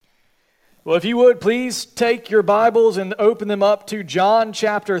Well, if you would, please take your Bibles and open them up to John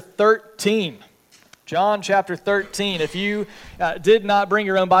chapter 13. John chapter 13. If you did not bring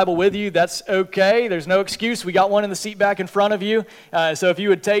your own Bible with you, that's okay. There's no excuse. We got one in the seat back in front of you. So if you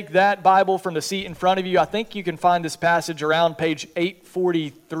would take that Bible from the seat in front of you, I think you can find this passage around page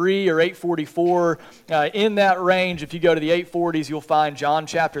 843 or 844. In that range, if you go to the 840s, you'll find John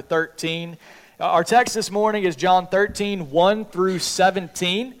chapter 13. Our text this morning is John 13, 1 through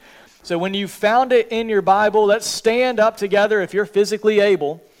 17. So when you found it in your Bible, let's stand up together if you're physically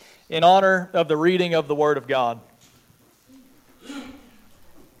able in honor of the reading of the Word of God.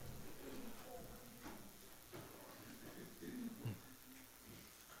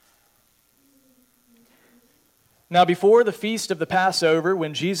 Now before the feast of the Passover,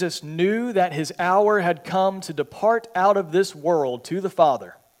 when Jesus knew that his hour had come to depart out of this world to the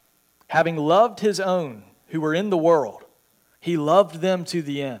Father, having loved his own who were in the world, he loved them to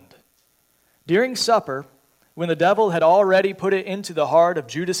the end. During supper, when the devil had already put it into the heart of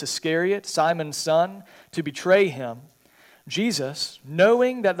Judas Iscariot, Simon's son, to betray him, Jesus,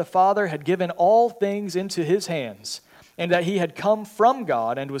 knowing that the Father had given all things into his hands, and that he had come from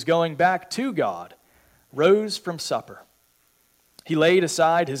God and was going back to God, rose from supper. He laid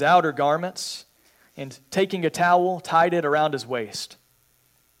aside his outer garments, and taking a towel, tied it around his waist.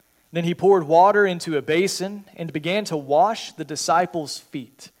 Then he poured water into a basin and began to wash the disciples'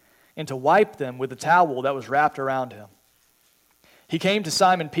 feet, and to wipe them with the towel that was wrapped around him. He came to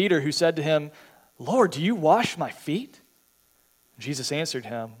Simon Peter, who said to him, "Lord, do you wash my feet?" Jesus answered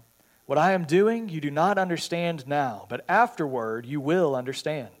him, "What I am doing you do not understand now, but afterward you will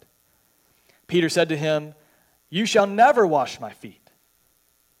understand." Peter said to him, "You shall never wash my feet."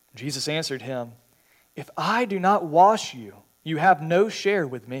 Jesus answered him, "If I do not wash you, you have no share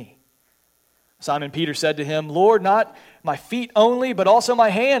with me." Simon Peter said to him, "Lord, not my feet only, but also my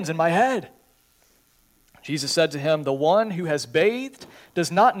hands and my head." Jesus said to him, "The one who has bathed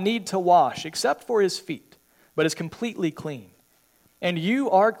does not need to wash except for his feet, but is completely clean. And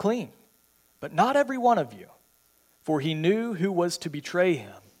you are clean, but not every one of you." For he knew who was to betray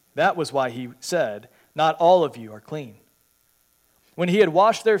him. That was why he said, "Not all of you are clean." When he had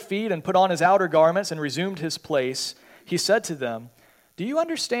washed their feet and put on his outer garments and resumed his place, he said to them, "Do you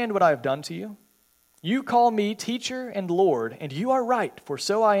understand what I have done to you? You call me teacher and Lord, and you are right, for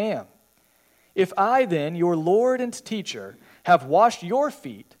so I am. If I then, your Lord and teacher, have washed your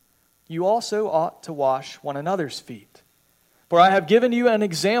feet, you also ought to wash one another's feet. For I have given you an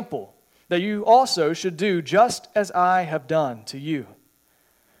example, that you also should do just as I have done to you.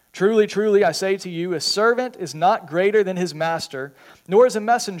 Truly, truly, I say to you, a servant is not greater than his master, nor is a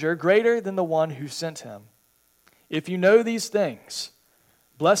messenger greater than the one who sent him. If you know these things,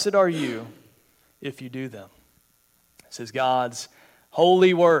 blessed are you if you do them." This is God's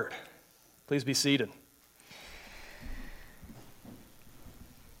holy word. Please be seated.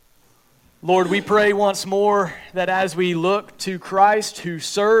 Lord, we pray once more that as we look to Christ who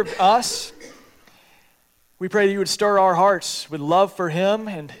served us, we pray that you would stir our hearts with love for him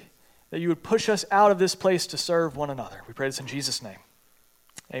and that you would push us out of this place to serve one another. We pray this in Jesus' name.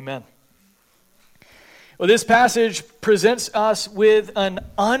 Amen. Well, this passage presents us with an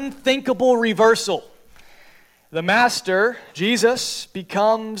unthinkable reversal. The master, Jesus,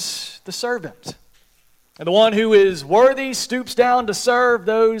 becomes the servant. And the one who is worthy stoops down to serve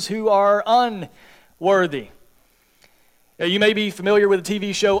those who are unworthy. You may be familiar with the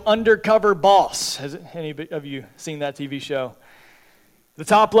TV show Undercover Boss. Has any of you seen that TV show? The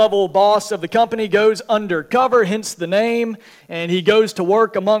top-level boss of the company goes undercover, hence the name, and he goes to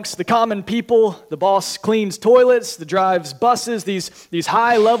work amongst the common people. The boss cleans toilets, drives buses. These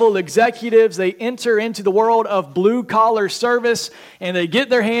high-level executives, they enter into the world of blue-collar service, and they get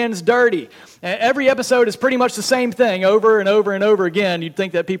their hands dirty. And every episode is pretty much the same thing over and over and over again. You'd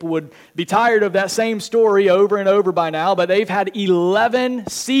think that people would be tired of that same story over and over by now, but they've had 11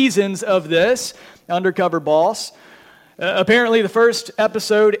 seasons of this, Undercover Boss. Apparently, the first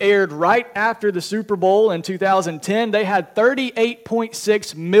episode aired right after the Super Bowl in 2010. They had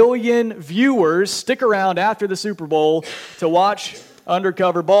 38.6 million viewers stick around after the Super Bowl to watch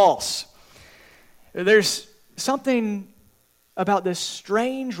Undercover Boss. There's something about this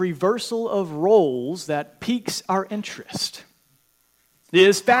strange reversal of roles that piques our interest. It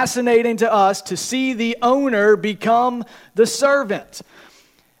is fascinating to us to see the owner become the servant.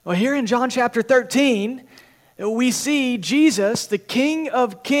 Well, here in John chapter 13, we see Jesus, the King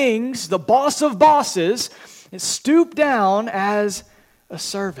of Kings, the boss of bosses, stoop down as a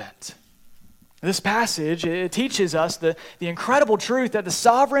servant. This passage, it teaches us the incredible truth that the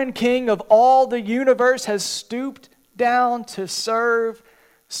sovereign King of all the universe has stooped down to serve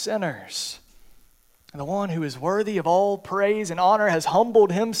sinners. And the one who is worthy of all praise and honor has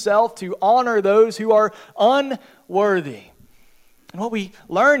humbled himself to honor those who are unworthy. And what we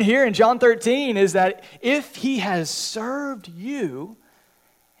learn here in John 13 is that if he has served you,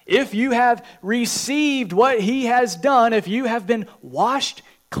 if you have received what he has done, if you have been washed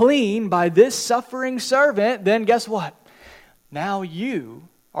clean by this suffering servant, then guess what? Now you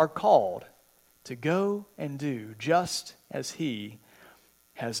are called to go and do just as he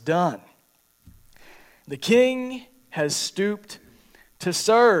has done. The king has stooped to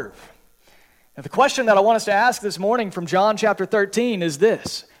serve. Now, the question that I want us to ask this morning from John chapter 13 is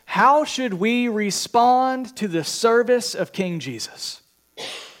this: how should we respond to the service of King Jesus?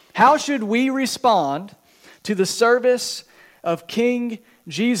 How should we respond to the service of King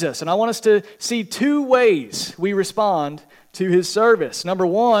Jesus? And I want us to see two ways we respond to his service. Number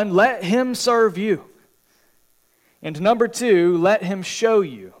one, let him serve you. And number two, let him show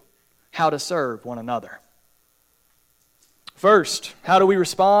you how to serve one another. First, how do we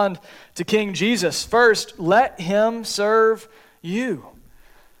respond to King Jesus? First, let him serve you.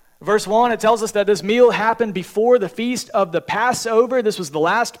 Verse 1, it tells us that this meal happened before the feast of the Passover. This was the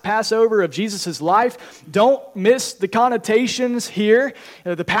last Passover of Jesus' life. Don't miss the connotations here.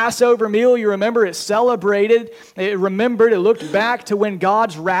 The Passover meal, you remember, it celebrated, it looked back to when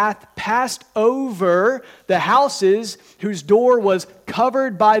God's wrath passed over the houses whose door was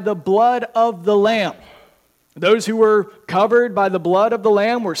covered by the blood of the Lamb. Those who were covered by the blood of the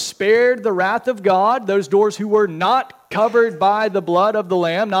Lamb were spared the wrath of God. Those doors who were not covered by the blood of the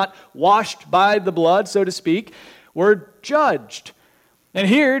Lamb, not washed by the blood, so to speak, were judged. And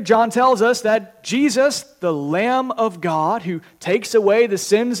here, John tells us that Jesus, the Lamb of God, who takes away the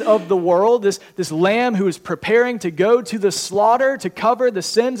sins of the world, this Lamb who is preparing to go to the slaughter to cover the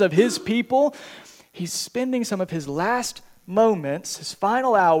sins of his people, he's spending some of his last moments, his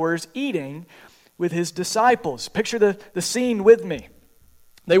final hours, eating with his disciples. Picture the scene with me.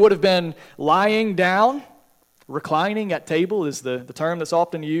 They would have been lying down. Reclining at table is the term that's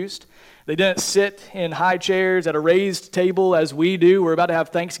often used. They didn't sit in high chairs at a raised table as we do. We're about to have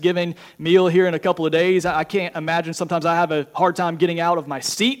Thanksgiving meal here in a couple of days. I can't imagine. Sometimes I have a hard time getting out of my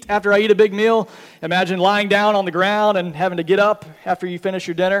seat after I eat a big meal. Imagine lying down on the ground and having to get up after you finish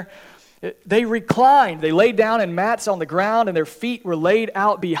your dinner. They reclined. They laid down in mats on the ground, and their feet were laid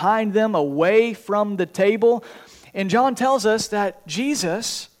out behind them away from the table. And John tells us that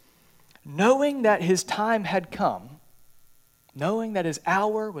Jesus, knowing that his time had come, knowing that his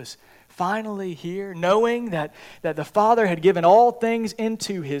hour was finally here, knowing that the Father had given all things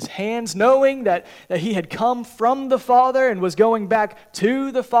into his hands, knowing that he had come from the Father and was going back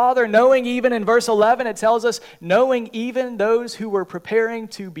to the Father, knowing even in verse 11 it tells us, knowing even those who were preparing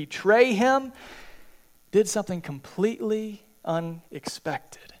to betray him, did something completely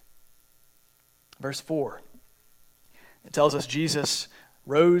unexpected. Verse 4, it tells us Jesus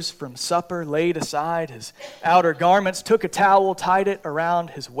rose from supper, laid aside his outer garments, took a towel, tied it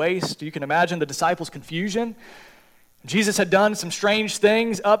around his waist. You can imagine the disciples' confusion. Jesus had done some strange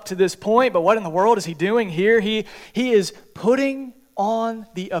things up to this point, but what in the world is he doing here? He is putting on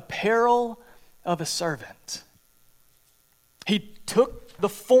the apparel of a servant. He took the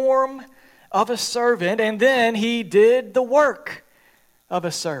form of a servant, and then he did the work of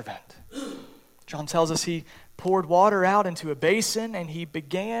a servant. John tells us he poured water out into a basin, and he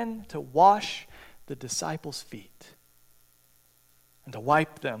began to wash the disciples' feet and to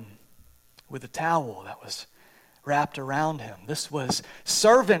wipe them with a towel that was wrapped around him. This was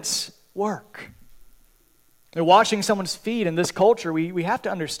servant's work. And washing someone's feet in this culture, we have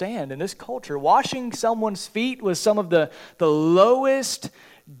to understand, in this culture, washing someone's feet was some of the lowest,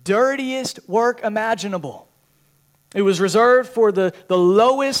 dirtiest work imaginable. It was reserved for the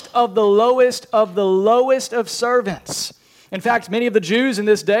lowest of the lowest of the lowest of servants. In fact, many of the Jews in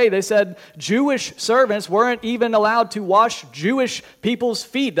this day, they said Jewish servants weren't even allowed to wash Jewish people's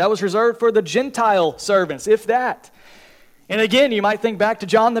feet. That was reserved for the Gentile servants, if that. And again, you might think back to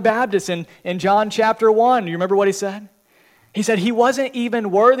John the Baptist in John chapter 1. You remember what he said? He said he wasn't even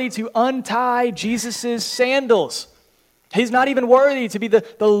worthy to untie Jesus' sandals. He's not even worthy to be the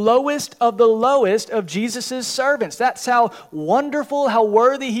lowest of Jesus' servants. That's how wonderful, how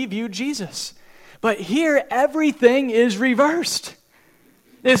worthy he viewed Jesus. But here, everything is reversed.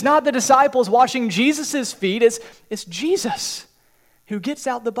 It's not the disciples washing Jesus' feet. It's Jesus who gets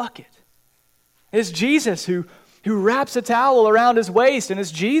out the bucket. It's Jesus who wraps a towel around his waist. And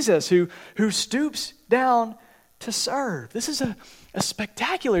it's Jesus who stoops down to serve. This is a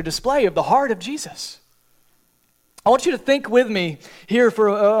spectacular display of the heart of Jesus. I want you to think with me here for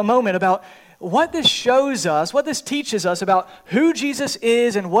a moment about what this shows us, what this teaches us about who Jesus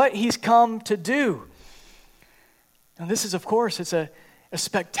is and what he's come to do. And this is, of course, it's a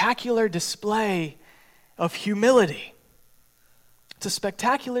spectacular display of humility. It's a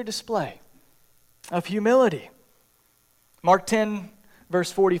spectacular display of humility. Mark 10,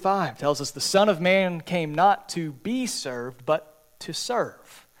 verse 45 tells us the Son of Man came not to be served, but to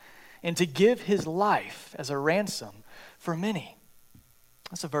serve, and to give his life as a ransom for many.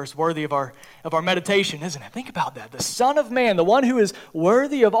 That's a verse worthy of our meditation, isn't it? Think about that. The Son of Man, the one who is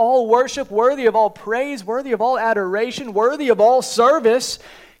worthy of all worship, worthy of all praise, worthy of all adoration, worthy of all service,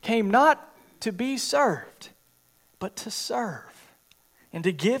 came not to be served, but to serve, and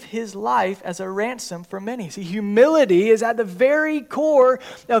to give his life as a ransom for many. See, humility is at the very core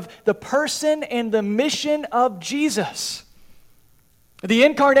of the person and the mission of Jesus. The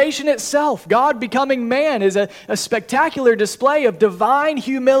incarnation itself, God becoming man, is a spectacular display of divine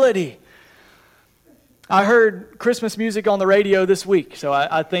humility. I heard Christmas music on the radio this week, so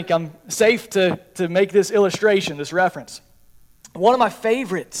I think I'm safe to make this illustration, this reference. One of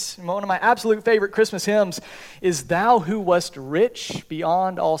my absolute favorite Christmas hymns is Thou Who Wast Rich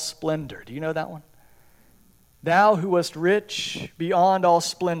Beyond All Splendor. Do you know that one? Thou who wast rich beyond all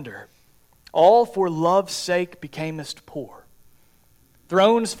splendor, all for love's sake becamest poor.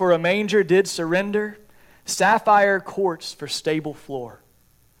 Thrones for a manger did surrender, sapphire courts for stable floor.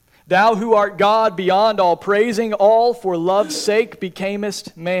 Thou who art God beyond all praising, all for love's sake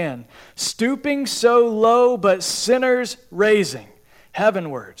becamest man, stooping so low but sinners raising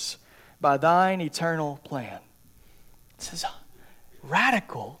heavenwards by thine eternal plan. This is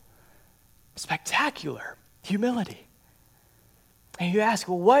radical, spectacular humility. And you ask,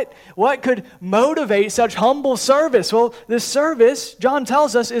 well, what could motivate such humble service? Well, this service, John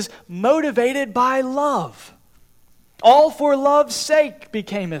tells us, is motivated by love. All for love's sake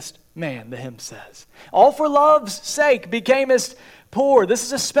becamest man, the hymn says. All for love's sake becamest poor. This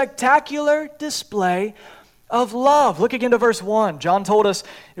is a spectacular display of love. Look again to verse 1. John told us,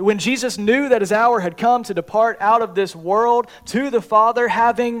 when Jesus knew that his hour had come to depart out of this world to the Father,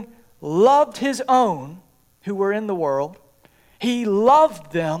 having loved his own who were in the world, he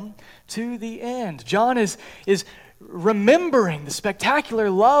loved them to the end. John is remembering the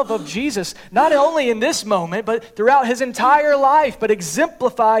spectacular love of Jesus, not only in this moment, but throughout his entire life, but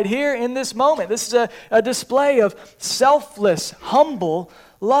exemplified here in this moment. This is a display of selfless, humble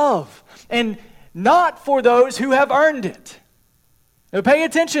love, and not for those who have earned it. Now pay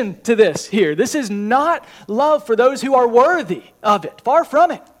attention to this here. This is not love for those who are worthy of it. Far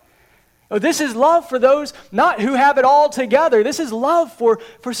from it. This is love for those not who have it all together. This is love for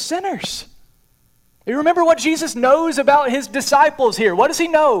sinners. You remember what Jesus knows about his disciples here. What does he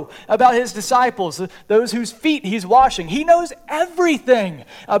know about his disciples, those whose feet he's washing? He knows everything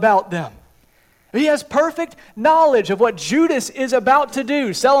about them. He has perfect knowledge of what Judas is about to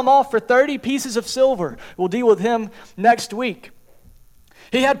do. Sell him off for 30 pieces of silver. We'll deal with him next week.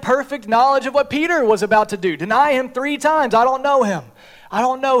 He had perfect knowledge of what Peter was about to do. Deny him 3 times. I don't know him. I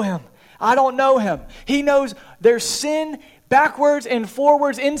don't know him. I don't know him. He knows their sin backwards and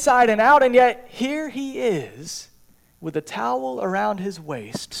forwards, inside and out, and yet here he is with a towel around his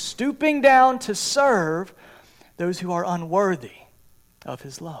waist, stooping down to serve those who are unworthy of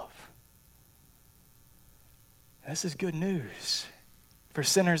his love. This is good news for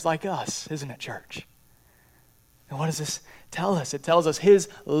sinners like us, isn't it, church? And what does this tell us? It tells us his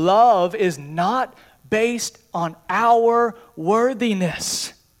love is not based on our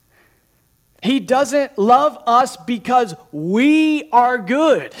worthiness. He doesn't love us because we are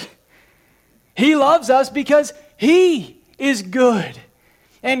good. He loves us because he is good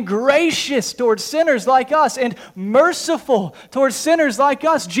and gracious towards sinners like us and merciful towards sinners like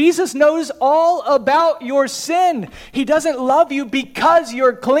us. Jesus knows all about your sin. He doesn't love you because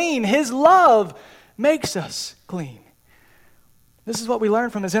you're clean. His love makes us clean. This is what we learn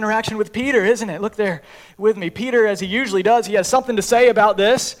from his interaction with Peter, isn't it? Look there with me. Peter, as he usually does, he has something to say about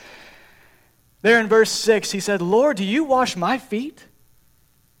this. There in verse 6, he said, Lord, do you wash my feet?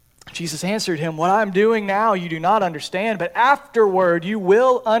 Jesus answered him, what I'm doing now you do not understand, but afterward you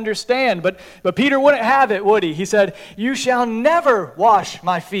will understand. But Peter wouldn't have it, would he? He said, you shall never wash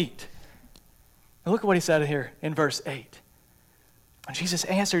my feet. And look at what he said here in verse 8. And Jesus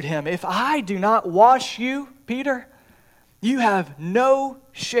answered him, if I do not wash you, Peter, you have no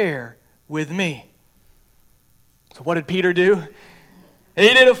share with me. So what did Peter do? He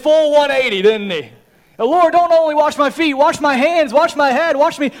did a full 180, didn't he? Lord, don't only wash my feet, wash my hands, wash my head,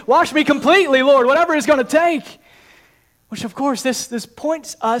 wash me completely, Lord, whatever it's going to take. Which, of course, this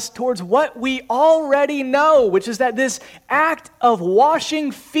points us towards what we already know, which is that this act of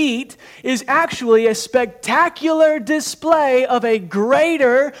washing feet is actually a spectacular display of a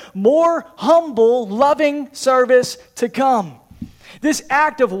greater, more humble, loving service to come. This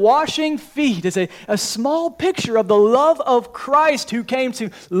act of washing feet is a small picture of the love of Christ who came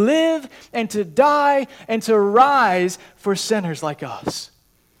to live and to die and to rise for sinners like us.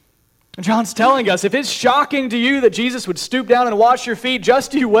 And John's telling us, if it's shocking to you that Jesus would stoop down and wash your feet,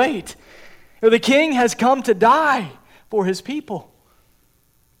 just you wait. The King has come to die for his people.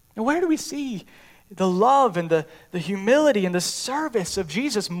 And where do we see the love and the humility and the service of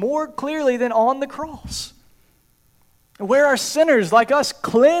Jesus more clearly than on the cross? Where are sinners like us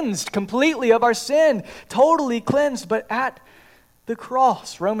cleansed completely of our sin, totally cleansed, but at the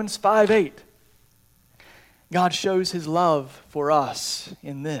cross? Romans 5:8. God shows his love for us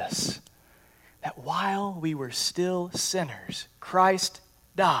in this, that while we were still sinners, Christ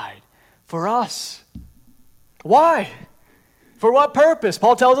died for us. Why? For what purpose?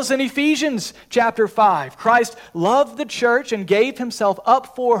 Paul tells us in Ephesians chapter 5, Christ loved the church and gave himself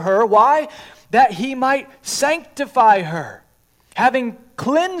up for her. Why? That he might sanctify her, having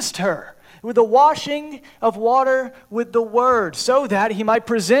cleansed her with the washing of water with the word, so that he might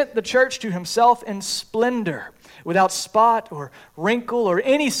present the church to himself in splendor, without spot or wrinkle or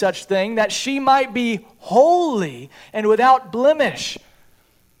any such thing, that she might be holy and without blemish.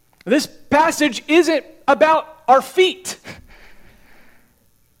 This passage isn't about our feet.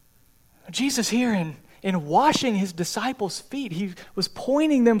 Jesus here in washing his disciples' feet, he was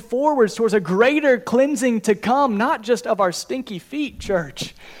pointing them forwards towards a greater cleansing to come, not just of our stinky feet,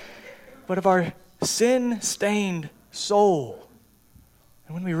 church, but of our sin-stained soul.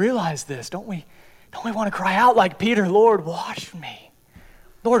 And when we realize this, don't we want to cry out like Peter, Lord, wash me.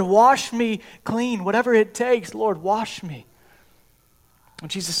 Lord, wash me clean. Whatever it takes, Lord, wash me.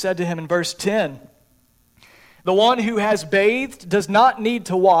 And Jesus said to him in verse 10, the one who has bathed does not need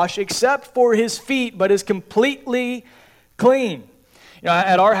to wash except for his feet, but is completely clean. You know,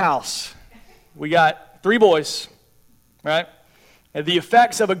 at our house, we got 3 boys, right? And the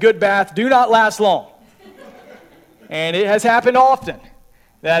effects of a good bath do not last long. And it has happened often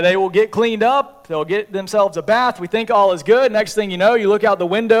that they will get cleaned up, they'll get themselves a bath, we think all is good. Next thing you know, you look out the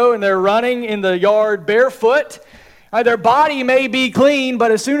window and they're running in the yard barefoot. Their body may be clean,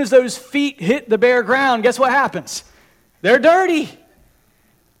 but as soon as those feet hit the bare ground, guess what happens? They're dirty.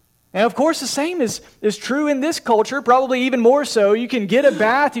 And of course, the same is true in this culture, probably even more so. You can get a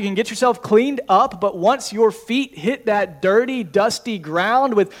bath, you can get yourself cleaned up, but once your feet hit that dirty, dusty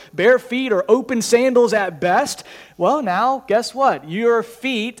ground with bare feet or open sandals at best, well, now, guess what? Your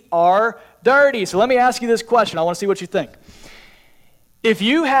feet are dirty. So let me ask you this question. I want to see what you think. If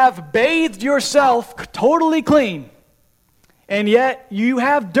you have bathed yourself totally clean, and yet you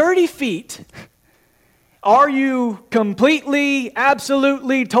have dirty feet, are you completely,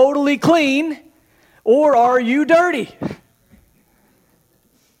 absolutely, totally clean, or are you dirty?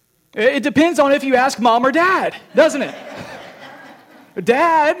 It depends on if you ask mom or dad, doesn't it?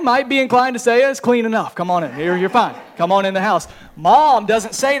 Dad might be inclined to say, it's clean enough. Come on in. You're fine. Come on in the house. Mom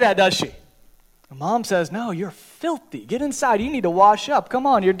doesn't say that, does she? Mom says, no, you're filthy. Get inside. You need to wash up. Come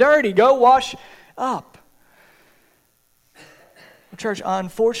on, you're dirty. Go wash up. Church,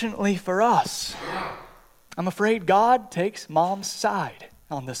 unfortunately for us, I'm afraid God takes mom's side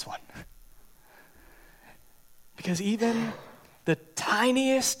on this one. Because even the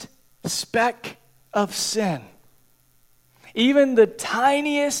tiniest speck of sin, even the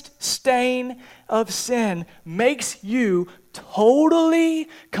tiniest stain of sin makes you totally,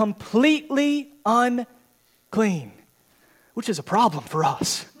 completely unclean, which is a problem for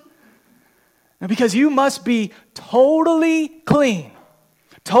us. Because you must be totally clean,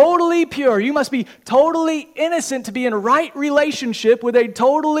 totally pure. You must be totally innocent to be in right relationship with a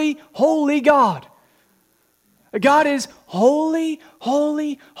totally holy God. God is holy,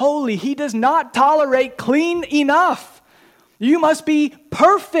 holy, holy. He does not tolerate clean enough. You must be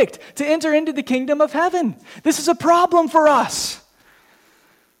perfect to enter into the kingdom of heaven. This is a problem for us.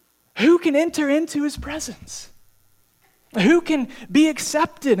 Who can enter into his presence? Who can be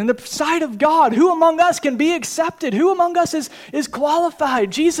accepted in the sight of God? Who among us can be accepted? Who among us is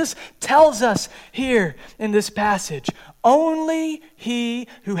qualified? Jesus tells us here in this passage, only he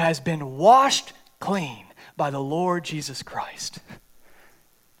who has been washed clean by the Lord Jesus Christ.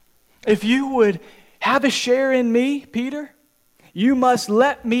 If you would have a share in me, Peter, you must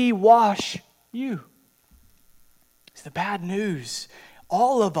let me wash you. It's the bad news.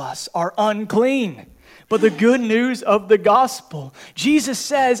 All of us are unclean. But the good news of the gospel, Jesus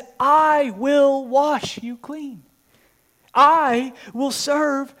says, I will wash you clean. I will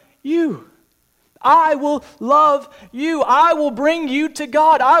serve you. I will love you. I will bring you to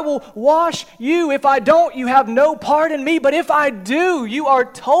God. I will wash you. If I don't, you have no part in me. But if I do, you are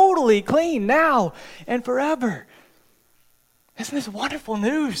totally clean now and forever. Isn't this wonderful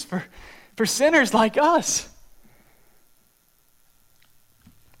news for sinners like us?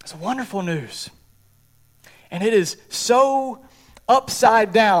 It's wonderful news. And it is so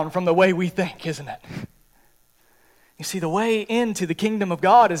upside down from the way we think, isn't it? You see, the way into the kingdom of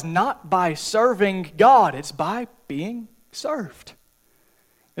God is not by serving God, it's by being served.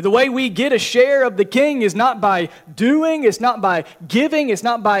 The way we get a share of the king is not by doing, it's not by giving, it's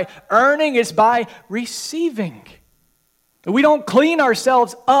not by earning, it's by receiving. We don't clean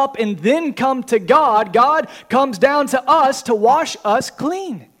ourselves up and then come to God. God comes down to us to wash us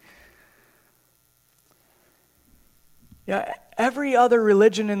clean. Yeah, every other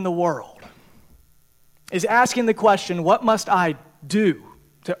religion in the world is asking the question, what must I do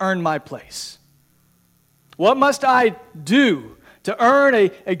to earn my place? What must I do to earn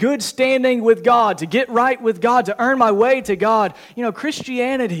a good standing with God, to get right with God, to earn my way to God? You know,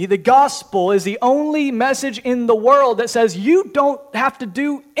 Christianity, the gospel, is the only message in the world that says you don't have to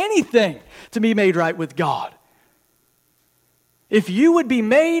do anything to be made right with God. If you would be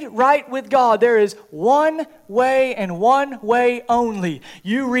made right with God, there is one way and one way only.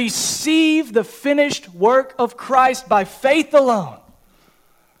 You receive the finished work of Christ by faith alone.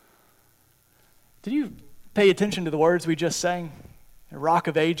 Did you pay attention to the words we just sang? The rock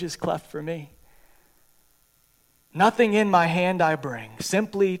of ages cleft for me. Nothing in my hand I bring,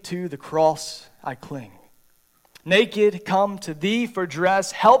 simply to the cross I cling. Naked, come to thee for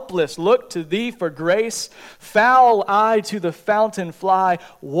dress, helpless, look to thee for grace. Foul I to the fountain fly,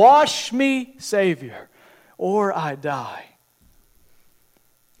 wash me, Savior, or I die.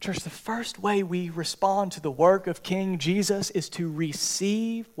 Church, the first way we respond to the work of King Jesus is to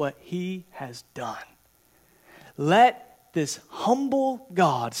receive what he has done. Let this humble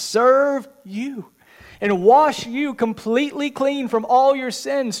God serve you and wash you completely clean from all your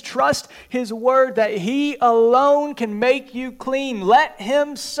sins. Trust his word that he alone can make you clean. Let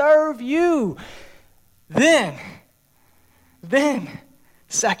him serve you. Then,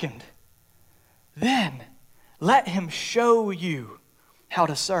 second, let him show you how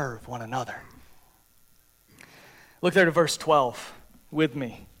to serve one another. Look there to verse 12 with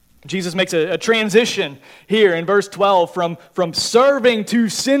me. Jesus makes a transition here in verse 12 from serving to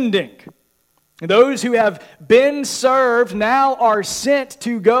sending. Those who have been served now are sent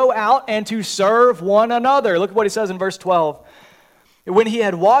to go out and to serve one another. Look at what he says in verse 12. When he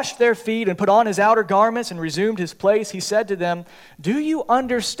had washed their feet and put on his outer garments and resumed his place, he said to them, "Do you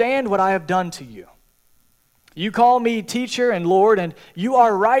understand what I have done to you? You call me teacher and Lord, and you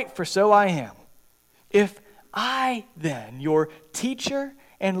are right, for so I am. If I then, your teacher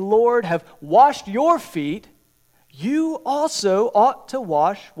and Lord, have washed your feet, you also ought to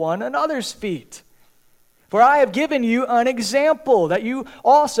wash one another's feet. For I have given you an example that you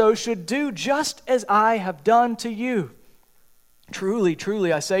also should do just as I have done to you. Truly,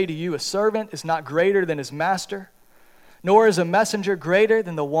 truly, I say to you, a servant is not greater than his master, nor is a messenger greater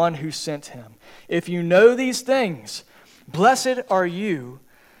than the one who sent him. If you know these things, blessed are you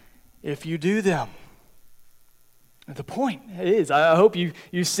if you do them." The point is, I hope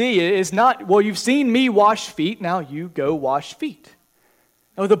you see, it is not, well, you've seen me wash feet, now you go wash feet.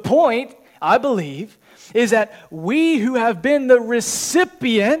 No, the point, I believe, is that we who have been the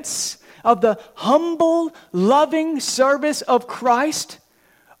recipients of the humble, loving service of Christ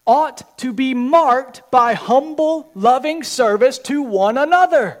ought to be marked by humble, loving service to one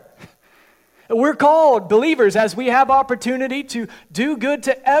another. We're called, believers, as we have opportunity to do good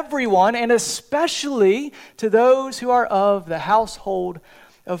to everyone, and especially to those who are of the household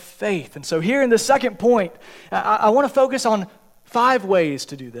of faith. And so here in the second point, I want to focus on 5 ways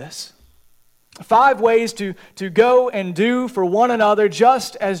to do this. 5 ways to go and do for one another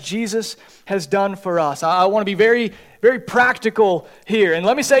just as Jesus has done for us. I want to be very, very practical here. And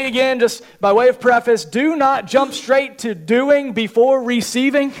let me say again, just by way of preface, do not jump straight to doing before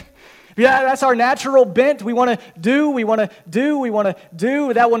receiving. Yeah, that's our natural bent. We want to do.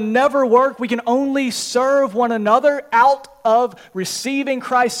 That will never work. We can only serve one another out of receiving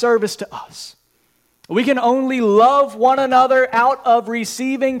Christ's service to us. We can only love one another out of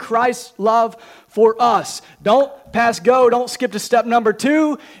receiving Christ's love for us. Don't pass go. Don't skip to step number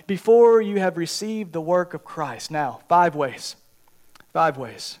 2 before you have received the work of Christ. Now, 5 ways. 5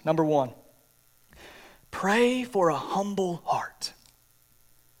 ways. Number 1, pray for a humble heart.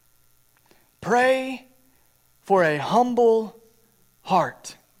 Pray for a humble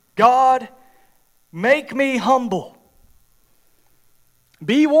heart. God, make me humble.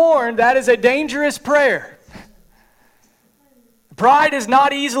 Be warned, that is a dangerous prayer. Pride is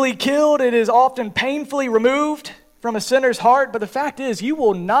not easily killed. It is often painfully removed from a sinner's heart. But the fact is, you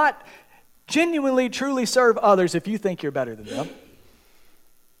will not genuinely, truly serve others if you think you're better than them.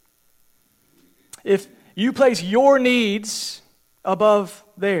 If you place your needs above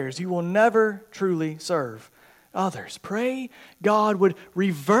theirs, you will never truly serve others. Pray God would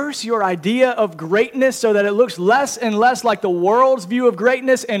reverse your idea of greatness so that it looks less and less like the world's view of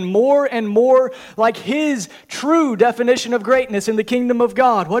greatness and more like His true definition of greatness in the kingdom of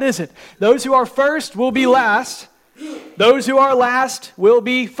God. What is it? Those who are first will be last. Those who are last will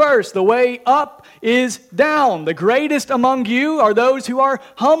be first. The way up is down. The greatest among you are those who are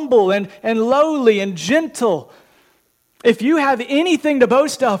humble and lowly and gentle. If you have anything to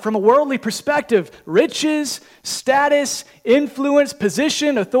boast of from a worldly perspective, riches, status, influence,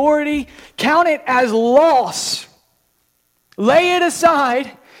 position, authority, count it as loss. Lay it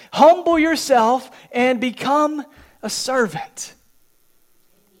aside, humble yourself, and become a servant.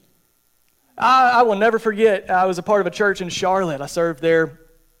 I will never forget, I was a part of a church in Charlotte. I served there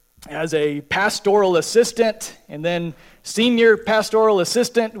as a pastoral assistant and then senior pastoral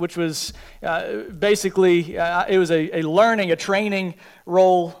assistant, which was basically, it was a training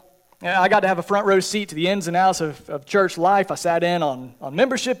role. I got to have a front row seat to the ins and outs of church life. I sat in on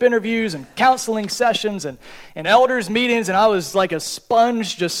membership interviews and counseling sessions and elders meetings, and I was like a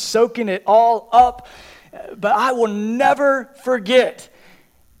sponge just soaking it all up. But I will never forget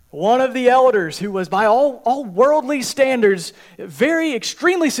one of the elders who was, by all worldly standards,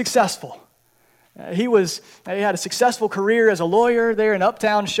 extremely successful. He had a successful career as a lawyer there in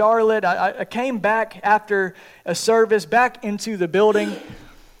uptown Charlotte. I came back after a service back into the building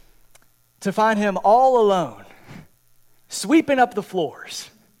to find him all alone, sweeping up the floors.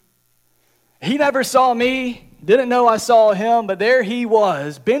 He never saw me, didn't know I saw him, but there he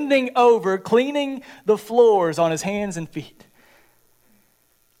was, bending over, cleaning the floors on his hands and feet.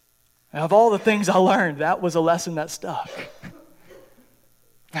 And of all the things I learned, that was a lesson that stuck.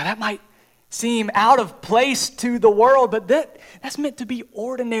 Now that might seem out of place to the world, but that's meant to be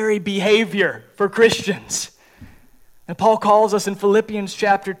ordinary behavior for Christians. And Paul calls us in Philippians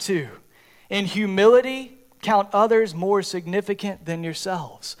chapter 2, in humility, count others more significant than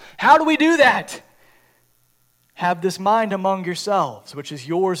yourselves. How do we do that? Have this mind among yourselves, which is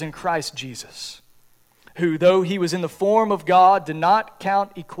yours in Christ Jesus, who, though he was in the form of God, did not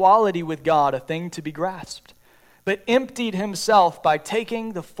count equality with God a thing to be grasped, but emptied himself by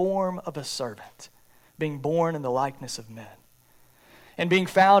taking the form of a servant, being born in the likeness of men. And being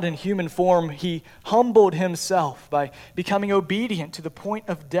found in human form, he humbled himself by becoming obedient to the point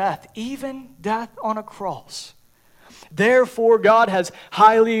of death, even death on a cross. Therefore, God has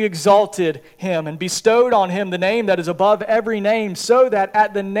highly exalted him and bestowed on him the name that is above every name, so that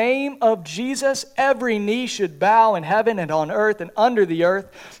at the name of Jesus, every knee should bow in heaven and on earth and under the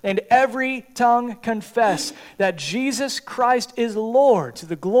earth, and every tongue confess that Jesus Christ is Lord, to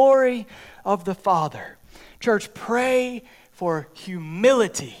the glory of the Father. Church, pray for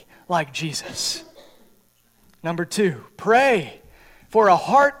humility like Jesus. Number 2, pray for a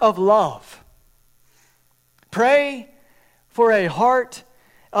heart of love. Pray for a heart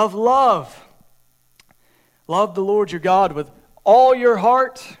of love. Love the Lord your God with all your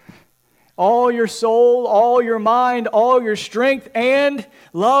heart, all your soul, all your mind, all your strength, and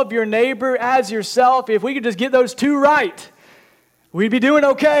love your neighbor as yourself. If we could just get those 2 right, we'd be doing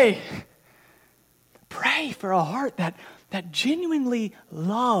okay. Pray for a heart that genuinely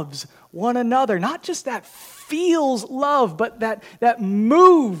loves one another. Not just that feels love, but that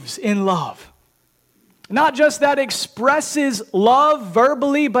moves in love. Not just that expresses love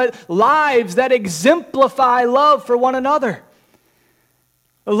verbally, but lives that exemplify love for one another.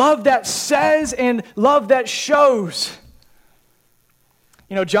 A love that says and love that shows.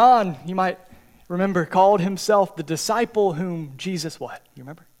 You know, John, you might remember, called himself the disciple whom Jesus what? You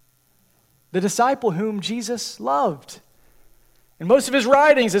remember? The disciple whom Jesus loved. And most of his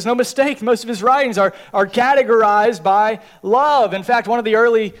writings, there's no mistake, most of his writings are categorized by love. In fact, one of the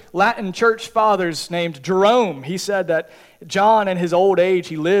early Latin church fathers named Jerome, he said that John in his old age,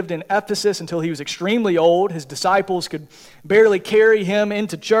 he lived in Ephesus until he was extremely old. His disciples could barely carry him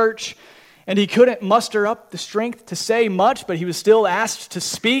into church, and he couldn't muster up the strength to say much, but he was still asked to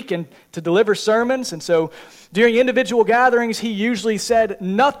speak and to deliver sermons. And so during individual gatherings, he usually said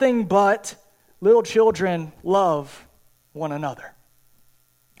nothing but, "Little children, love one another."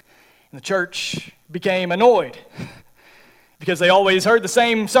 And the church became annoyed because they always heard the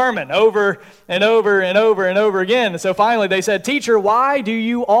same sermon over and over and over and over again. And so finally they said, "Teacher, why do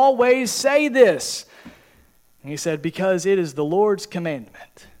you always say this?" And he said, because it is the Lord's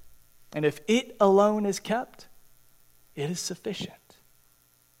commandment. And if it alone is kept, it is sufficient.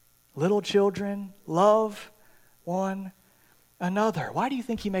 Little children, love one another. Why do you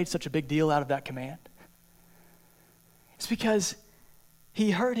think he made such a big deal out of that command? It's because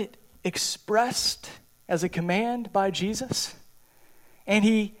he heard it expressed as a command by Jesus, and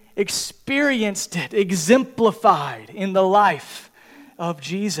he experienced it exemplified in the life of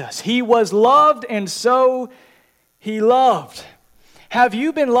Jesus. He was loved, and so he loved. Have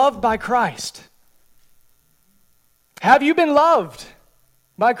you been loved by Christ? Have you been loved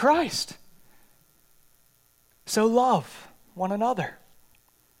by Christ? So love one another.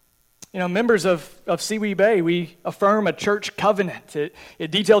 You know, members of Seawee Bay, we affirm a church covenant. It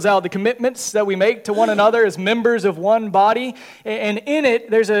details out the commitments that we make to one another as members of one body. And in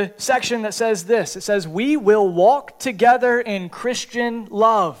it, there's a section that says this. It says, we will walk together in Christian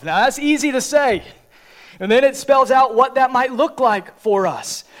love. Now, that's easy to say. And then it spells out what that might look like for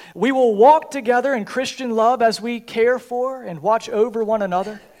us. We will walk together in Christian love as we care for and watch over one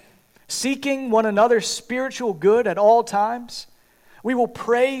another, seeking one another's spiritual good at all times. We will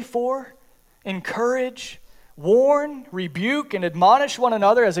pray for, encourage, warn, rebuke, and admonish one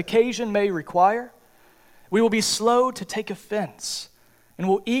another as occasion may require. We will be slow to take offense and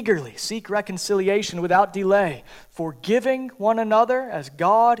will eagerly seek reconciliation without delay, forgiving one another as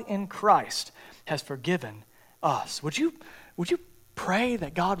God in Christ has forgiven us. Would you pray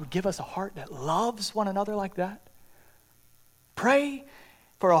that God would give us a heart that loves one another like that? Pray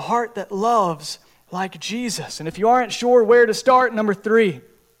for a heart that loves like Jesus. And if you aren't sure where to start, number three,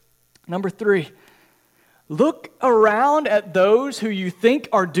 look around at those who you think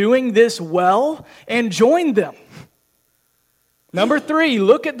are doing this well and join them. Number three,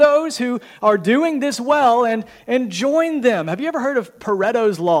 look at those who are doing this well and join them. Have you ever heard of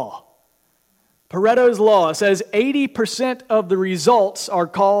Pareto's Law? Pareto's Law says 80% of the results are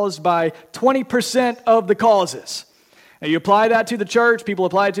caused by 20% of the causes. Now, you apply that to the church, people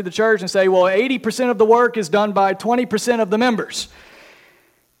apply it to the church and say, well, 80% of the work is done by 20% of the members.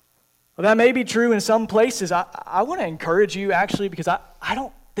 Well, that may be true in some places. I want to encourage you, actually, because I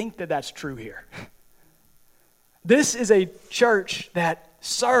don't think that that's true here. This is a church that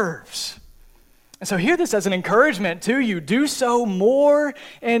serves. And so hear this as an encouragement to you. Do so more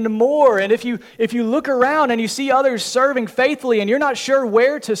and more. And if you look around and you see others serving faithfully and you're not sure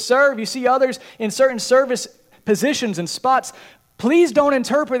where to serve, you see others in certain service positions and spots, please don't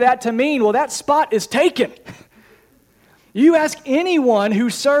interpret that to mean, well, that spot is taken. You ask anyone who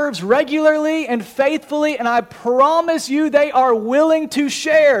serves regularly and faithfully, and I promise you they are willing to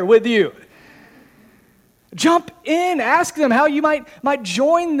share with you. Jump in, ask them how you might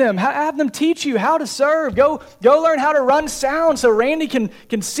join them, have them teach you how to serve. Go learn how to run sound so Randy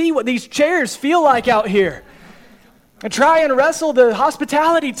can see what these chairs feel like out here. And try and wrestle the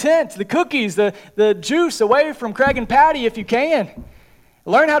hospitality tent, the cookies, the juice away from Craig and Patty if you can.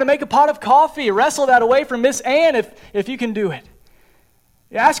 Learn how to make a pot of coffee. Wrestle that away from Miss Ann if you can do it.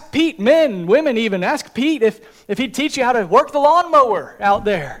 Ask Pete, men, women even, ask Pete if he'd teach you how to work the lawnmower out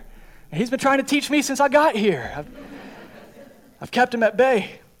there. He's been trying to teach me since I got here. I've kept him at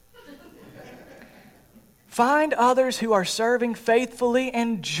bay. Find others who are serving faithfully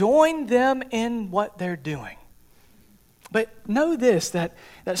and join them in what they're doing. But know this, that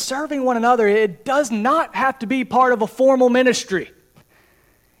serving one another, it does not have to be part of a formal ministry.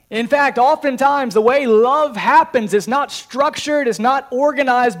 In fact, oftentimes the way love happens is not structured, it's not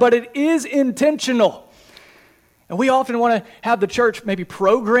organized, but it is intentional. And we often want to have the church maybe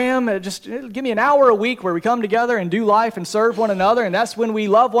program, just give me an hour a week where we come together and do life and serve one another, and that's when we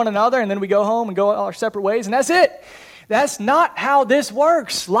love one another, and then we go home and go our separate ways, and that's it. That's not how this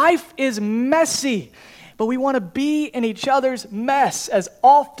works. Life is messy. But we want to be in each other's mess as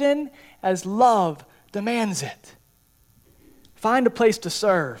often as love demands it. Find a place to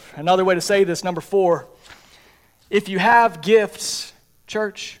serve. Another way to say this, number 4, if you have gifts,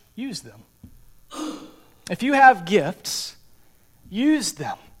 church, use them. If you have gifts, use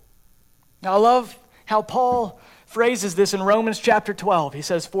them. Now, I love how Paul phrases this in Romans chapter 12. He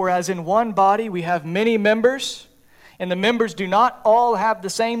says, for as in one body we have many members, and the members do not all have the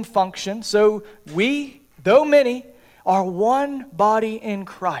same function, so we, though many, are one body in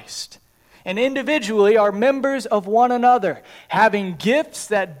Christ, and individually are members of one another, having gifts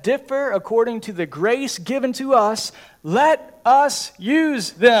that differ according to the grace given to us. Let us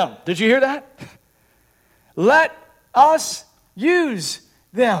use them. Did you hear that? Let us use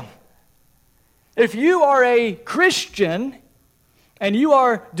them. If you are a Christian and you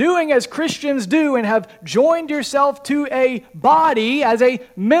are doing as Christians do and have joined yourself to a body as a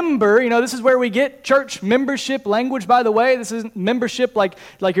member, this is where we get church membership language, by the way. This isn't membership like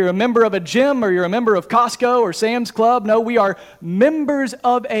you're a member of a gym or you're a member of Costco or Sam's Club. No, we are members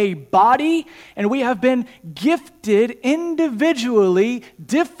of a body, and we have been gifted individually,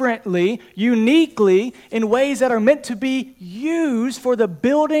 differently, uniquely, in ways that are meant to be used for the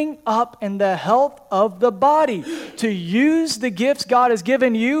building up and the health of the body. To use the gifts God has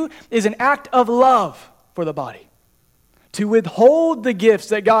given you is an act of love for the body. To withhold the gifts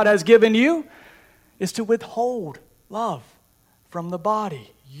that God has given you is to withhold love from the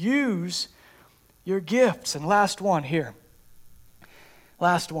body. Use your gifts. And last one here.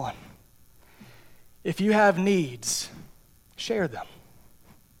 Last one. If you have needs, share them.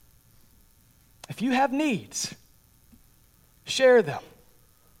 If you have needs, share them.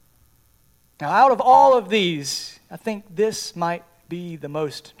 Now, out of all of these, I think this might be the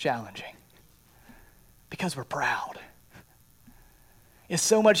most challenging because we're proud. It's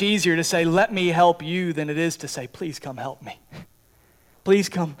so much easier to say, let me help you, than it is to say, please come help me. Please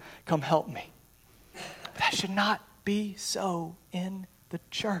come help me. But that should not be so in the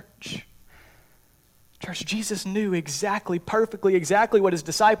church. Church, Jesus knew perfectly what his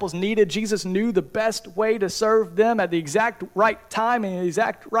disciples needed. Jesus knew the best way to serve them at the exact right time and the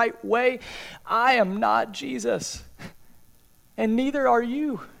exact right way. I am not Jesus, and neither are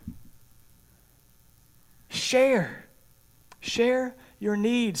you. Share your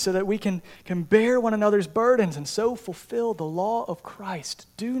needs so that we can bear one another's burdens and so fulfill the law of Christ.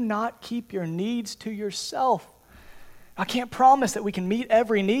 Do not keep your needs to yourself. I can't promise that we can meet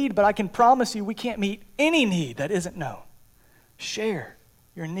every need, but I can promise you we can't meet any need that isn't known. Share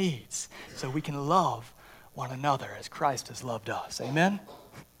your needs so we can love one another as Christ has loved us. Amen?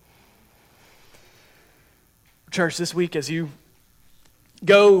 Church, this week as you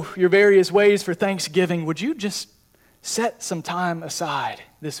go your various ways for Thanksgiving, would you just set some time aside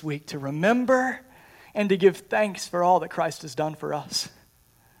this week to remember and to give thanks for all that Christ has done for us?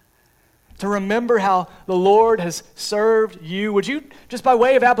 To remember how the Lord has served you. Would you, just by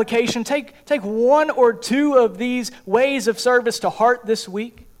way of application, take one or two of these ways of service to heart this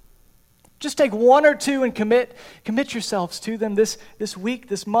week? Just take one or two and commit yourselves to them this week,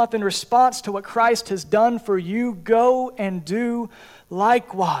 this month, in response to what Christ has done for you. Go and do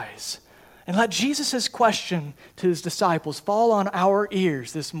likewise. And let Jesus' question to his disciples fall on our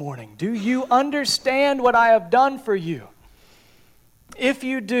ears this morning. Do you understand what I have done for you? If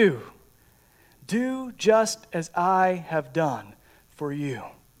you do, do just as I have done for you.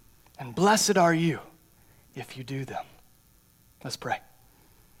 And blessed are you if you do them. Let's pray.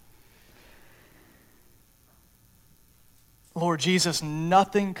 Lord Jesus,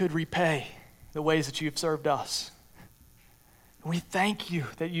 nothing could repay the ways that you've served us. We thank you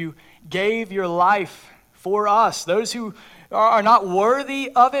that you gave your life for us, those who are not worthy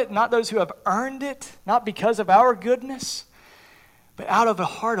of it, not those who have earned it, not because of our goodness, but out of a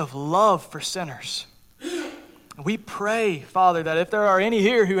heart of love for sinners. We pray, Father, that if there are any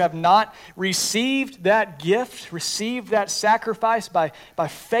here who have not received that gift, received that sacrifice by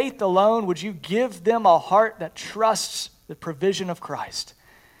faith alone, would you give them a heart that trusts the provision of Christ?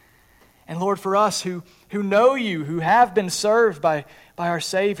 And Lord, for us who know you, who have been served by our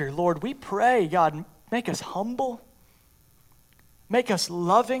Savior, Lord, we pray, God, make us humble, make us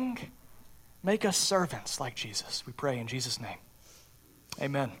loving, make us servants like Jesus. We pray in Jesus' name.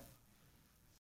 Amen.